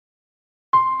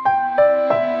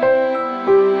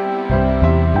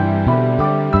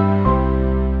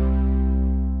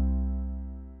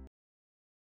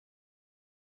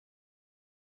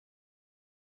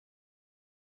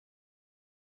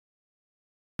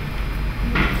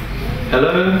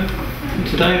Hello,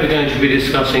 today we're going to be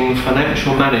discussing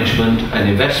financial management and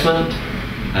investment,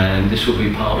 and this will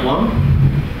be part one.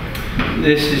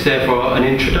 This is therefore an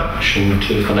introduction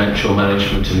to financial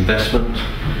management and investment,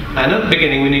 and at the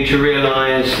beginning we need to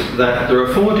realise that there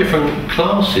are four different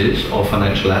classes of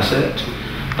financial asset,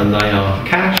 and they are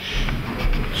cash,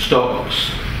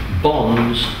 stocks,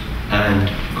 bonds and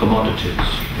commodities.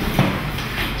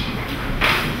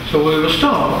 So we will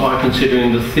start by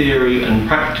considering the theory and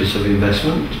practice of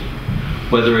investment,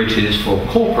 whether it is for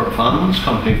corporate funds,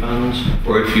 company funds,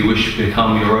 or if you wish to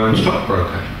become your own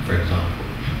stockbroker, for example.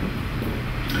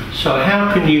 So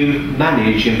how can you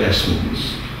manage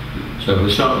investments? So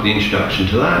we'll start with the introduction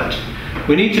to that.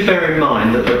 We need to bear in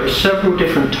mind that there are several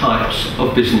different types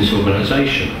of business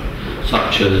organisation,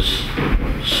 such as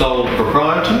sole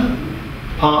proprietor,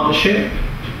 partnership,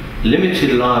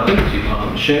 limited liability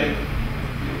partnership,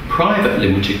 private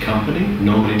limited company,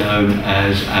 normally known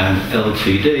as an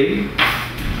LTD,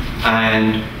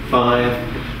 and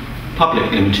 5,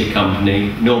 public limited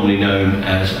company, normally known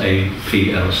as a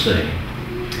PLC.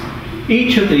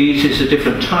 Each of these is a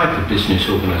different type of business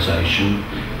organisation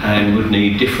and would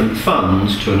need different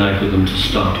funds to enable them to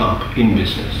start up in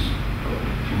business.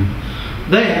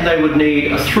 Then they would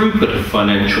need a throughput of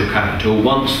financial capital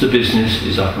once the business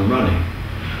is up and running.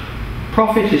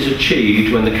 Profit is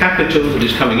achieved when the capital that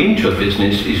is coming into a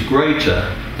business is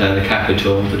greater than the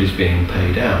capital that is being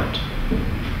paid out.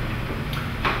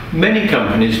 Many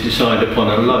companies decide upon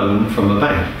a loan from a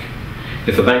bank.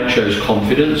 If a bank shows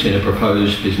confidence in a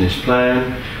proposed business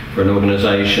plan for an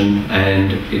organisation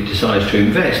and it decides to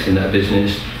invest in that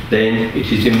business, then it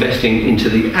is investing into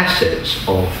the assets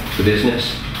of the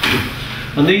business.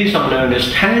 And these are known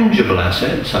as tangible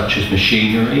assets, such as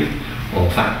machinery or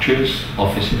factories,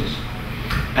 offices,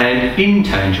 and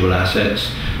intangible assets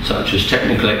such as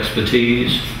technical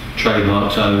expertise,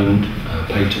 trademarks owned,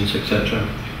 patents, etc.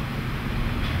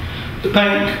 The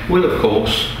bank will of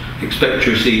course expect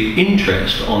to receive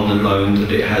interest on the loan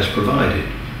that it has provided.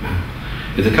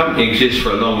 If the company exists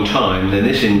for a long time, then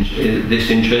this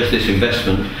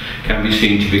investment can be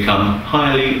seen to become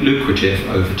highly lucrative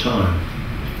over time.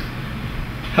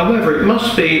 However, it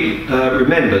must be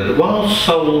remembered that while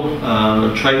sole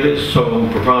traders, sole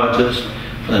proprietors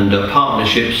and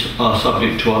partnerships are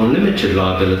subject to unlimited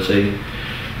liability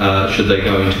should they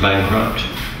go into bankrupt,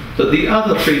 that the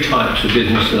other three types of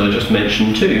business that I just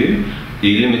mentioned too,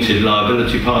 the limited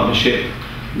liability partnership,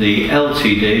 the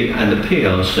LTD and the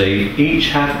PLC, each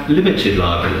have limited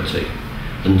liability,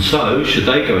 and so should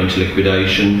they go into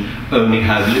liquidation only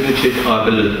have limited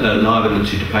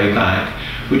liability to pay back,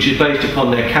 which is based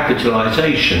upon their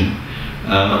capitalisation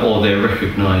or their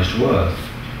recognised worth.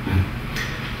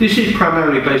 This is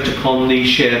primarily based upon the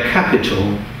share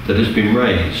capital that has been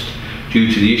raised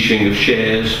due to the issuing of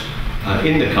shares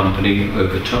in the company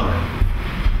over time.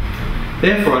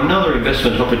 Therefore, another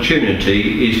investment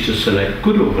opportunity is to select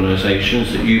good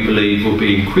organisations that you believe will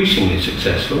be increasingly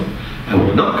successful and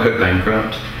will not go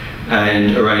bankrupt,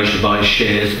 and arrange to buy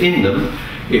shares in them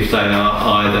if they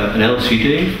are either an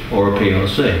LTD or a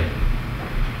PLC.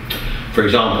 For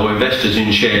example, investors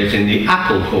in shares in the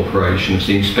Apple Corporation have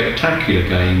seen spectacular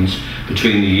gains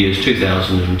between the years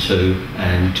 2002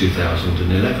 and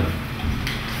 2011.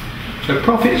 So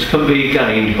profits can be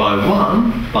gained by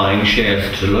 1, buying shares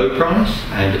at a low price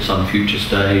and at some future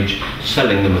stage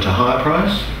selling them at a higher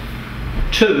price.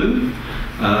 2,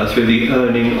 through the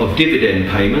earning of dividend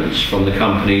payments from the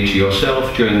company to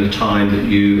yourself during the time that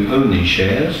you own these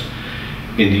shares.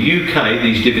 In the UK,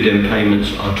 these dividend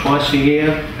payments are twice a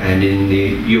year, and in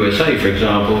the USA, for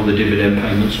example, the dividend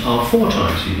payments are 4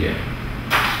 times a year.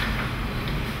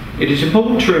 It is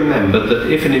important to remember that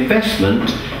if an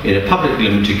investment in a public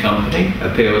limited company, a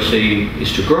PLC,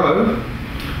 is to grow,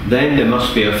 then there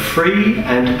must be a free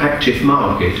and active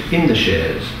market in the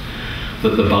shares,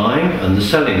 that the buying and the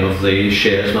selling of the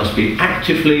shares must be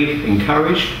actively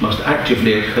encouraged, must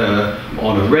actively occur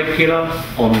on a regular,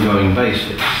 ongoing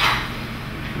basis.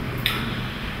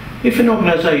 If an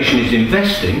organisation is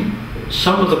investing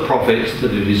some of the profits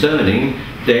that it is earning,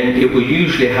 then it will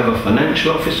usually have a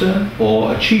financial officer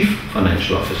or a chief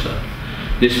financial officer.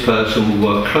 This person will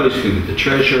work closely with the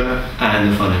treasurer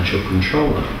and the financial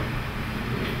controller.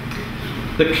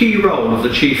 The key role of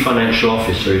the chief financial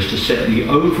officer is to set the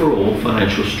overall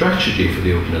financial strategy for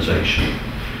the organisation.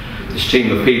 This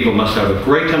team of people must have a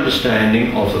great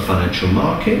understanding of the financial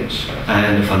markets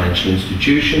and the financial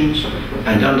institutions,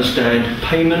 and understand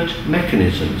payment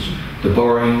mechanisms, the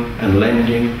borrowing and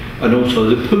lending, and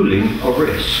also the pooling of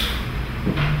risk.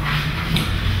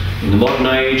 In the modern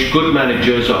age, good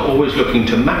managers are always looking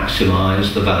to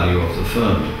maximise the value of the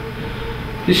firm.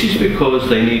 This is because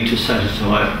they need to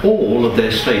satisfy all of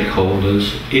their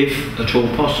stakeholders, if at all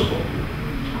possible.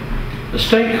 A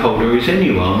stakeholder is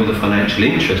anyone with a financial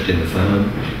interest in the firm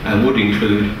and would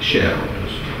include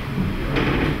shareholders.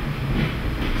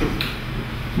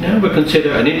 Now we'll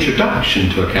consider an introduction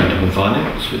to accounting and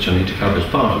finance, which I need to cover as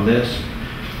part of this.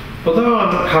 Although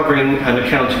I'm not covering an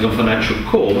accounting and financial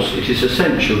course, it is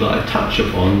essential that I touch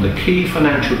upon the key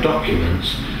financial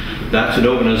documents that an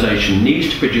organisation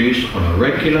needs to produce on a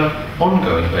regular,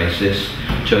 ongoing basis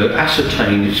to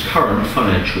ascertain its current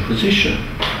financial position.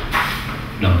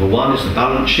 Number one is the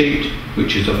balance sheet,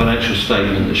 which is a financial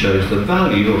statement that shows the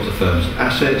value of the firm's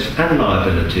assets and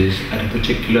liabilities at a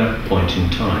particular point in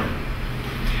time.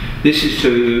 This is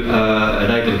to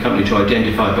enable the company to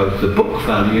identify both the book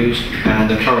values and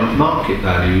the current market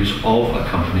values of a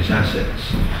company's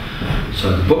assets.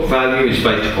 So the book value is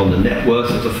based upon the net worth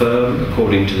of the firm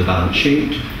according to the balance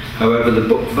sheet. However, the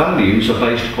book values are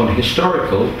based upon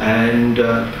historical and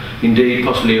indeed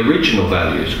possibly original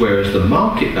values, whereas the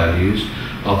market values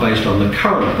are based on the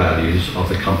current values of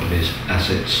the company's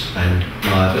assets and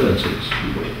liabilities.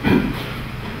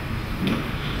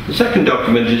 The second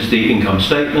document is the income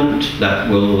statement that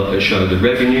will show the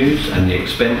revenues and the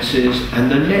expenses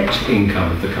and the net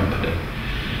income of the company.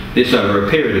 This over a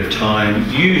period of time,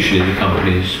 usually the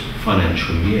company's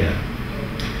financial year.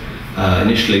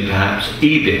 Initially perhaps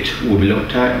EBIT will be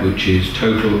looked at, which is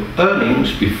total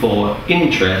earnings before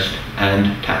interest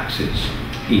and taxes,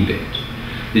 EBIT.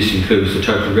 This includes the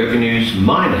total revenues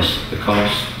minus the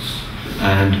costs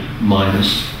and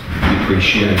minus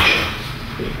depreciation.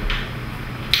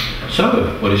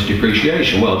 So, what is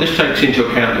depreciation? Well, this takes into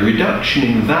account the reduction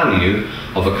in value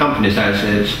of a company's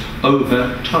assets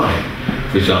over time.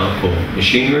 For example,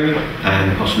 machinery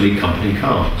and possibly company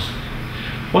cars.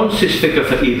 Once this figure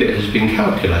for EBIT has been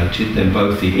calculated, then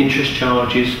both the interest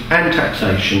charges and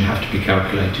taxation have to be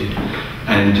calculated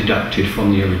and deducted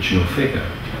from the original figure.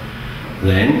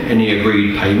 Then, any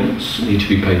agreed payments need to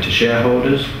be paid to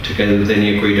shareholders, together with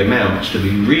any agreed amounts to be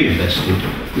reinvested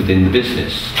within the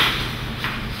business.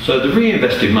 So the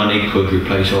reinvested money could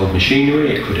replace old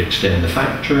machinery, it could extend the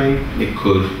factory, it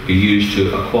could be used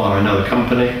to acquire another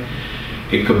company,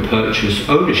 it could purchase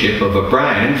ownership of a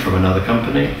brand from another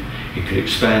company, it could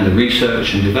expand the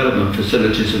research and development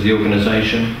facilities of the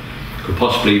organisation, could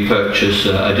possibly purchase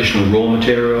additional raw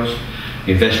materials,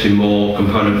 invest in more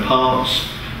component parts,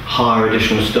 hire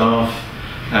additional staff,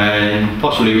 and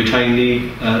possibly retain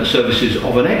the services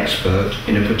of an expert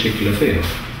in a particular field.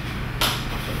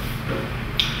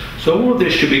 So all of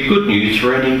this should be good news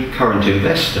for any current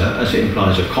investor, as it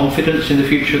implies a confidence in the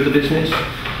future of the business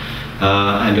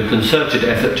and a concerted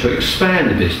effort to expand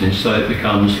the business so it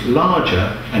becomes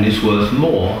larger and is worth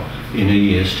more in a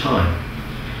year's time.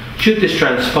 Should this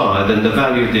transpire, then the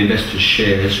value of the investor's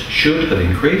shares should have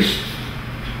increased.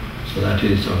 So that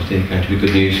is obviously going to be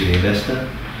good news for the investor.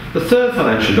 The third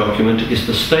financial document is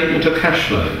the statement of cash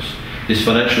flows. This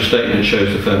financial statement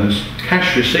shows the firm's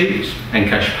cash receipts and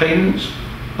cash payments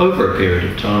over a period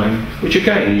of time, which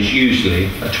again is usually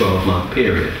a 12-month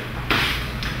period.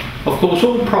 Of course,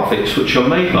 all profits which are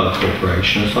made by the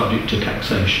corporation are subject to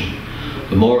taxation.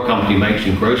 The more a company makes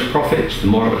in gross profits, the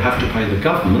more it will have to pay the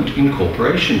government in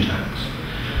corporation tax.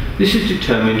 This is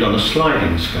determined on a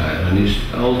sliding scale and is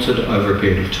altered over a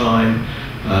period of time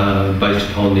based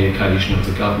upon the occasion of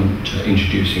the government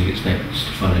introducing its next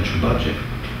financial budget.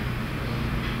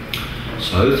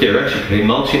 So, theoretically,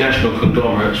 multinational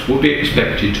conglomerates will be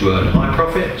expected to earn high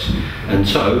profits and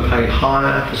so pay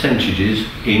higher percentages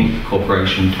in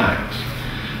corporation tax.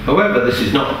 However, this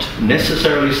is not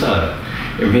necessarily so.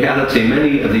 In reality,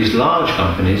 many of these large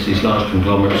companies, these large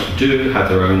conglomerates, do have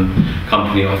their own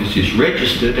company offices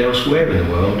registered elsewhere in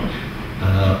the world,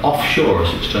 offshore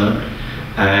as it's termed,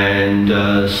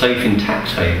 and safe in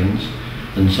tax havens,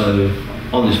 and so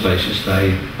on this basis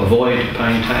they avoid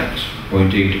paying tax, or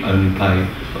indeed only pay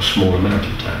a small amount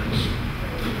of tax.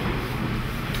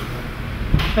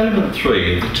 Element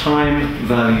 3, the time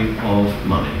value of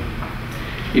money.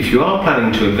 If you are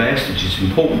planning to invest, it is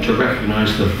important to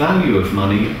recognise the value of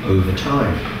money over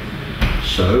time.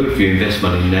 So, if you invest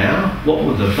money now, what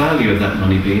will the value of that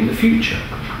money be in the future?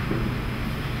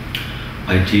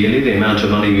 Ideally, the amount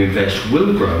of money you invest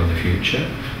will grow in the future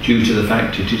due to the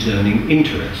fact it is earning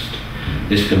interest.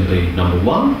 This can be, number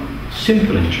one,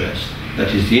 simple interest.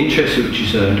 That is the interest which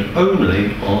is earned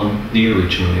only on the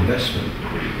original investment.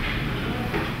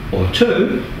 Or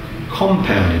two,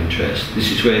 compound interest. This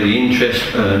is where the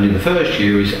interest earned in the first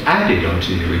year is added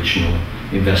onto the original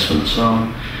investment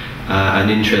sum, and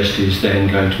interest is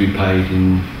then going to be paid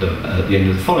at the end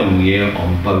of the following year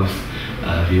on both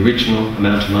the original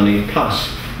amount of money plus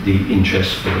the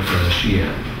interest for the first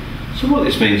year. So what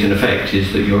this means in effect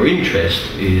is that your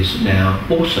interest is now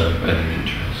also earning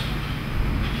interest.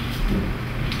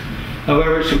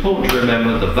 However, it's important to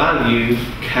remember the value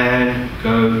can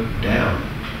go down.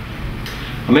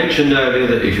 I mentioned earlier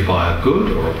that if you buy a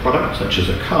good or a product such as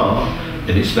a car,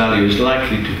 then its value is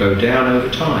likely to go down over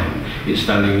time. Its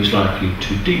value is likely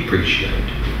to depreciate.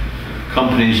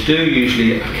 Companies do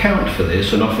usually account for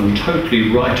this and often totally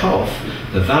write off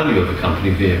the value of a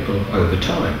company vehicle over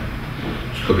time.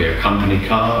 This could be a company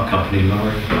car, a company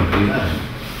lorry, a company van,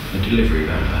 a delivery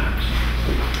van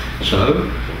perhaps.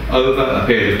 So, over a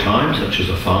period of time, such as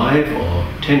a 5 or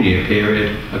 10-year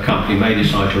period, a company may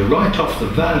decide to write off the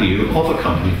value of a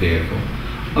company vehicle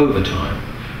over time.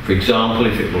 For example,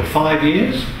 if it were 5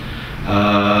 years,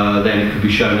 then it could be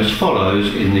shown as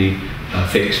follows in the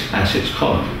fixed assets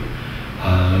column.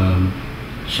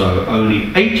 So only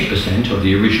 80% of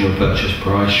the original purchase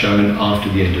price shown after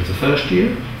the end of the first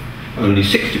year, only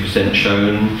 60%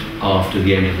 shown after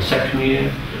the end of the second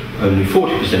year, only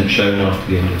 40% shown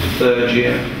after the end of the third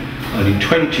year, only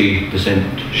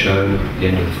 20% shown at the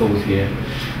end of the fourth year,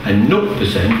 and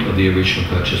 0% of the original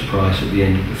purchase price at the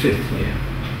end of the fifth year.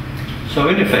 So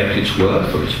in effect, its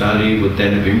worth or its value would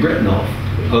then have been written off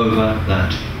over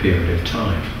that period of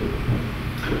time.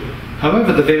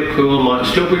 However, the vehicle might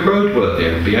still be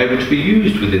roadworthy and be able to be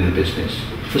used within the business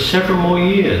for several more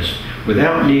years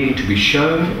without needing to be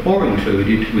shown or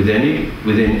included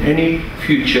within any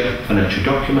future financial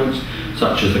documents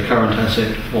such as the current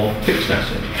asset or fixed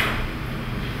asset.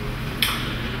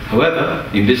 However,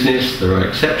 in business there are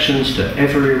exceptions to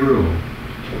every rule.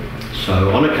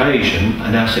 So on occasion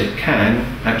an asset can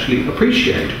actually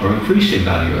appreciate or increase in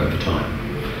value over time.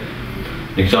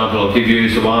 An example I'll give you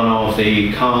is the one of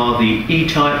the car, the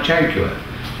E-Type Jaguar.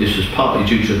 This was partly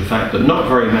due to the fact that not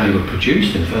very many were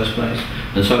produced in the first place,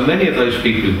 and so many of those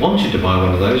people who wanted to buy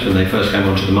one of those when they first came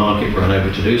onto the market were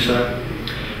unable to do so.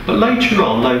 But later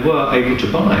on they were able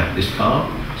to buy this car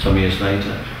some years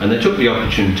later, and they took the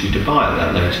opportunity to buy at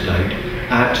that later date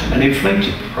at an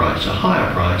inflated price, a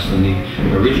higher price than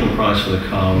the original price for the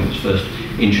car when it was first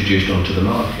introduced onto the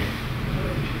market.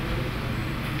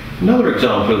 Another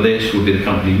example of this would be the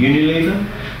company Unilever.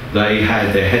 They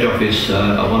had their head office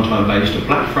at one time based at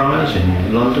Blackfriars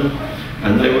in London,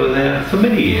 and they were there for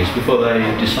many years before they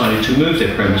decided to move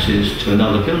their premises to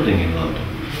another building in London.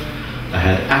 They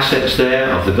had assets there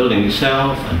of the building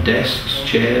itself and desks,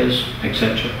 chairs,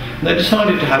 etc. And they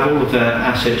decided to have all of their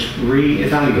assets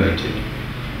re-evaluated.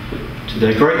 To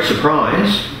their great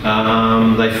surprise,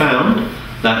 they found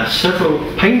that several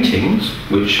paintings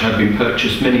which had been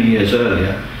purchased many years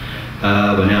earlier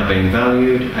were now being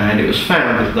valued, and it was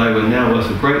found that they were now worth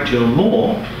a great deal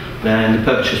more than the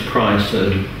purchase price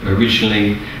that had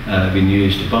originally been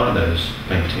used to buy those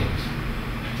paintings.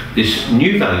 This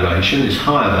new valuation, this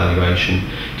higher valuation,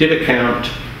 did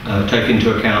take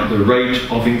into account the rate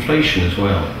of inflation as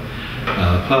well,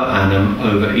 per annum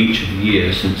over each of the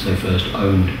years since they first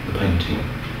owned the painting.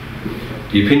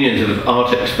 The opinions of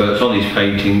art experts on these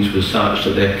paintings were such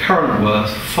that their current worth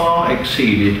far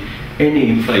exceeded any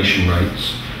inflation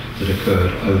rates that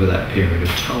occurred over that period of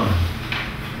time.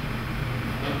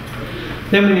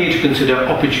 Then we need to consider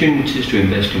opportunities to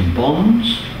invest in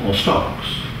bonds or stocks.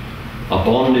 A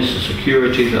bond is a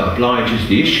security that obliges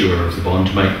the issuer of the bond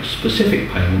to make specific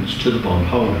payments to the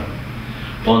bondholder.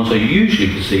 Bonds are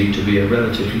usually perceived to be a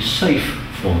relatively safe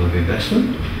form of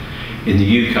investment. In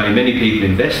the UK, many people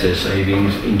invest their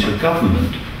savings into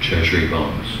government treasury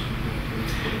bonds.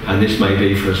 And this may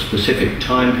be for a specific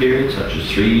time period, such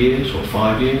as 3 years or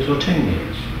 5 years or 10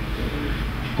 years.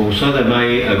 Also, they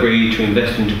may agree to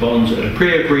invest into bonds at a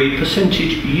pre-agreed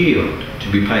percentage yield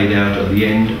to be paid out at the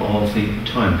end of the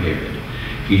time period,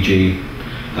 e.g.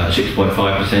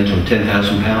 6.5% on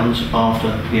 £10,000 after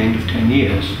the end of 10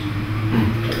 years.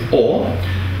 Or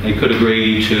they could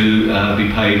agree to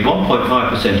be paid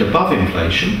 1.5% above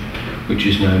inflation, which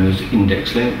is known as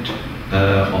index-linked,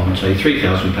 on say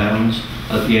 £3,000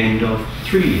 at the end of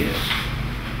 3 years.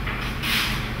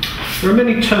 There are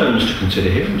many terms to consider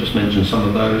here. I'll just mention some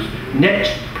of those. Net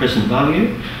present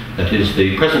value, that is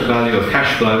the present value of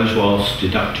cash flows whilst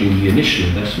deducting the initial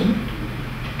investment.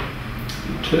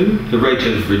 2, the rate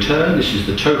of return, this is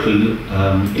the total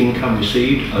income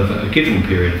received over a given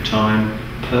period of time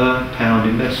per pound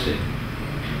invested.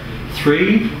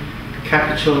 3,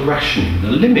 capital rationing,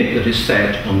 the limit that is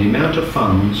set on the amount of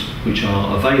funds which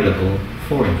are available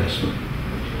for investment.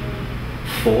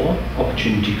 4,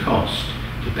 opportunity cost,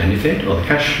 the benefit or the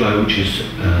cash flow which is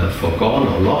foregone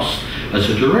or lost as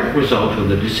a direct result of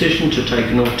the decision to take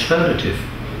an alternative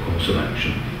course of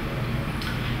action.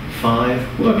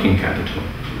 5, working capital,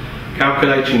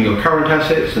 Calculating your current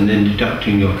assets and then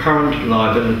deducting your current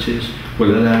liabilities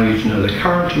will allow you to know the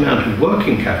current amount of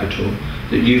working capital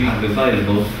that you have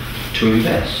available to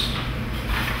invest.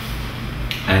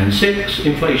 And 6,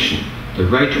 inflation, the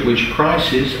rate at which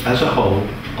prices as a whole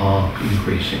are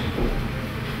increasing.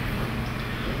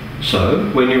 So,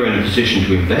 when you're in a position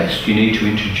to invest, you need to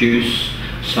introduce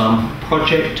some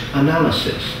project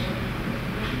analysis.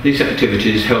 These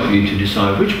activities help you to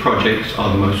decide which projects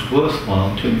are the most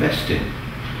worthwhile to invest in.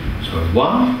 So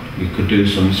 1, you could do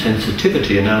some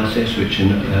sensitivity analysis which you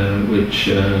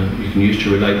can use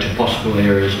to relate to possible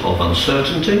areas of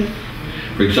uncertainty.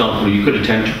 For example, you could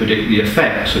attempt to predict the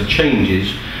effects of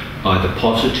changes, either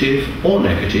positive or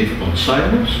negative, on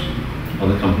sales of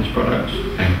the company's products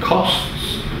and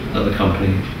costs that the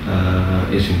company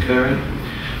is incurring.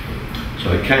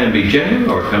 So it can be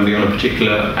general, or it can be on a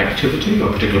particular activity or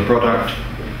a particular product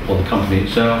or the company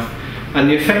itself, and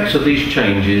the effects of these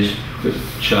changes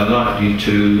which are likely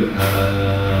to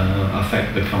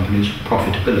affect the company's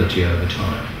profitability over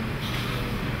time.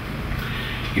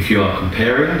 If you are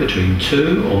comparing between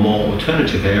 2 or more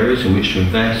alternative areas in which to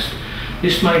invest,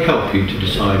 this may help you to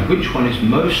decide which one is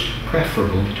most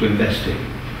preferable to invest in.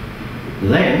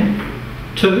 Then,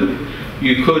 2,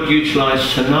 you could utilise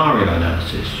scenario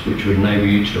analysis, which would enable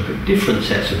you to look at different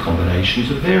sets of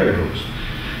combinations of variables.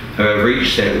 However,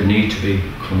 each set would need to be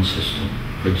consistent.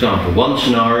 For example, one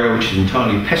scenario which is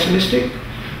entirely pessimistic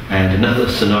and another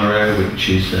scenario which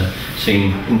is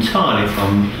seen entirely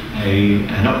from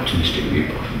an optimistic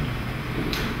viewpoint.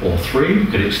 Or 3, you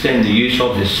could extend the use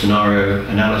of this scenario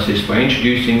analysis by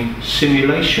introducing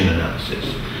simulation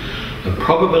analysis. The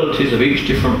probabilities of each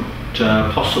different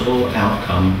possible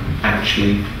outcome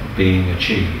actually being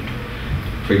achieved.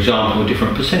 For example,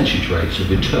 different percentage rates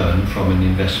of return from an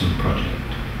investment project.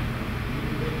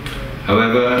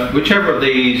 However, whichever of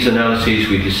these analyses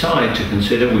we decide to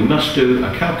consider, we must do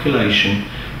a calculation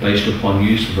based upon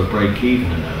use of a break-even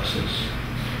analysis.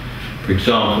 For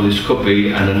example, this could be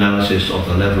an analysis of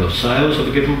the level of sales of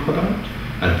a given product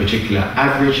at a particular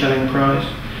average selling price,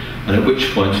 and at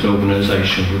which point an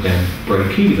organisation would then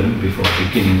break even before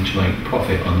beginning to make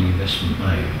profit on the investment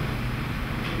made.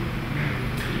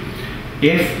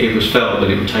 If it was felt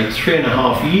that it would take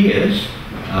 3.5 years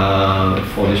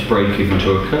for this break-even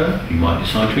to occur, you might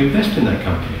decide to invest in that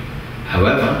company.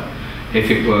 However,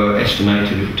 if it were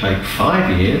estimated it would take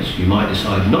 5 years, you might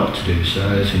decide not to do so,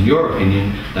 as in your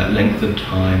opinion that length of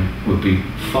time would be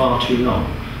far too long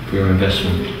for your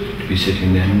investment to be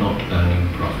sitting there not earning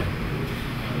profit.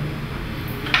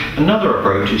 Another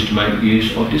approach is to make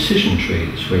use of decision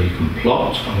trees, where you can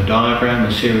plot on a diagram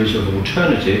a series of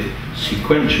alternative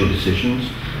sequential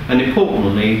decisions and,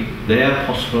 importantly, their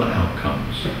possible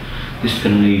outcomes. This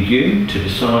can lead you to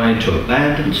decide to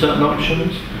abandon certain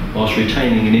options whilst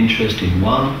retaining an interest in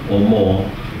one or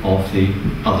more of the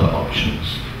other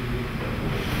options.